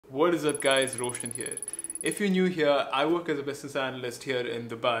What is up guys, Roshan here. If you're new here, I work as a business analyst here in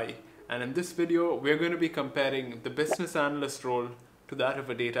Dubai, and in this video we're going to be comparing the business analyst role to that of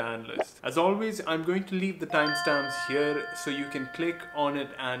a data analyst. As always, I'm going to leave the timestamps here so you can click on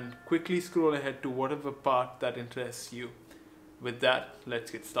it and quickly scroll ahead to whatever part that interests you. With that, let's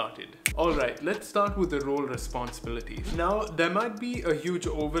get started. Alright, let's start with the role responsibilities. Now, there might be a huge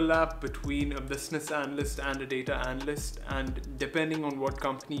overlap between a business analyst and a data analyst, and depending on what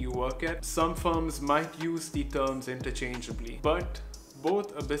company you work at, some firms might use the terms interchangeably. But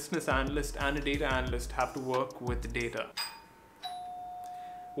both a business analyst and a data analyst have to work with data.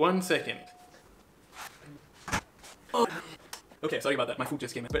 1 second. Okay, sorry about that, my food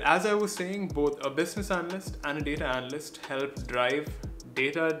just came in. But as I was saying, both a business analyst and a data analyst help drive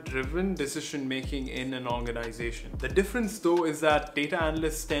data-driven decision-making in an organization. The difference though is that data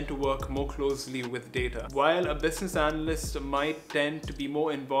analysts tend to work more closely with data, while a business analyst might tend to be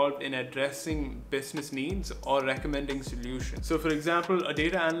more involved in addressing business needs or recommending solutions. So for example, a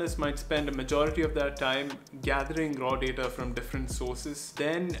data analyst might spend a majority of their time gathering raw data from different sources,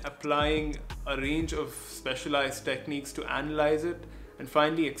 then applying a range of specialized techniques to analyze it, and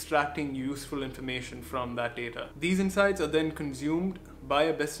finally extracting useful information from that data. These insights are then consumed by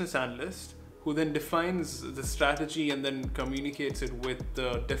a business analyst, who then defines the strategy and then communicates it with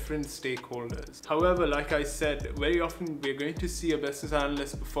the different stakeholders. However, like I said, very often we're going to see a business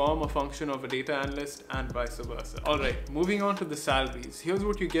analyst perform a function of a data analyst and vice versa. Alright, moving on to the salaries. Here's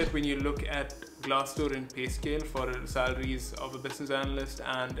what you get when you look at Glassdoor and PayScale for salaries of a business analyst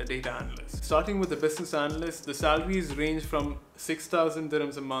and a data analyst. Starting with the business analyst, the salaries range from 6,000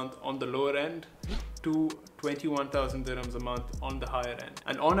 dirhams a month on the lower end to 21,000 dirhams a month on the higher end.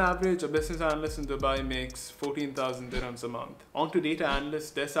 And on average, a business analyst in Dubai makes 14,000 dirhams a month. On to data analysts,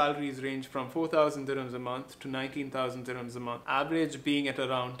 their salaries range from 4,000 dirhams a month to 19,000 dirhams a month, average being at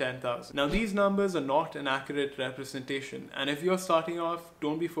around 10,000. Now these numbers are not an accurate representation, and if you're starting off,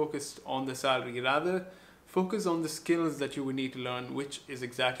 don't be focused on the salary, rather focus on the skills that you would need to learn, which is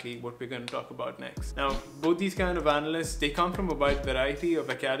exactly what we're going to talk about next. Now, both these kind of analysts, they come from a wide variety of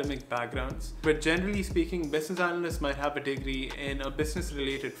academic backgrounds, but generally speaking, business analysts might have a degree in a business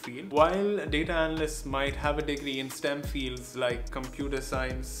related field, while data analysts might have a degree in STEM fields like computer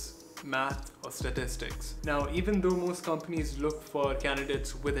science, math, or statistics. Now, even though most companies look for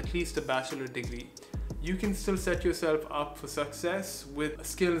candidates with at least a bachelor degree, you can still set yourself up for success with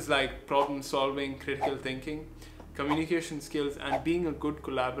skills like problem solving, critical thinking, communication skills, and being a good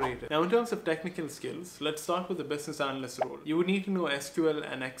collaborator. Now in terms of technical skills, let's start with the business analyst role. You would need to know SQL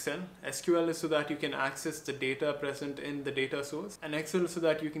and Excel. SQL is so that you can access the data present in the data source, and Excel so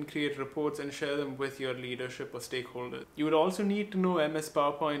that you can create reports and share them with your leadership or stakeholders. You would also need to know MS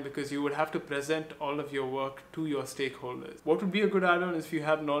PowerPoint because you would have to present all of your work to your stakeholders. What would be a good add-on is if you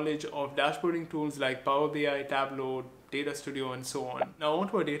have knowledge of dashboarding tools like Power BI, Tableau, Data Studio, and so on. Now on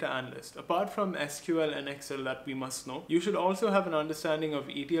to a data analyst. Apart from SQL and Excel that we must know, you should also have an understanding of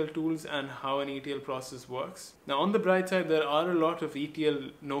ETL tools and how an ETL process works. Now on the bright side, there are a lot of ETL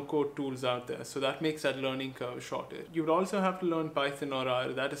no-code tools out there, so that makes that learning curve shorter. You would also have to learn Python or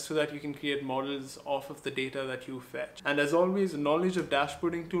R, that is so that you can create models off of the data that you fetch. And as always, knowledge of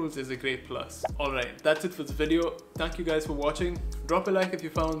dashboarding tools is a great plus. Alright, that's it for this video. Thank you guys for watching. Drop a like if you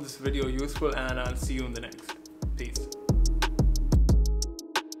found this video useful, and I'll see you in the next. Peace.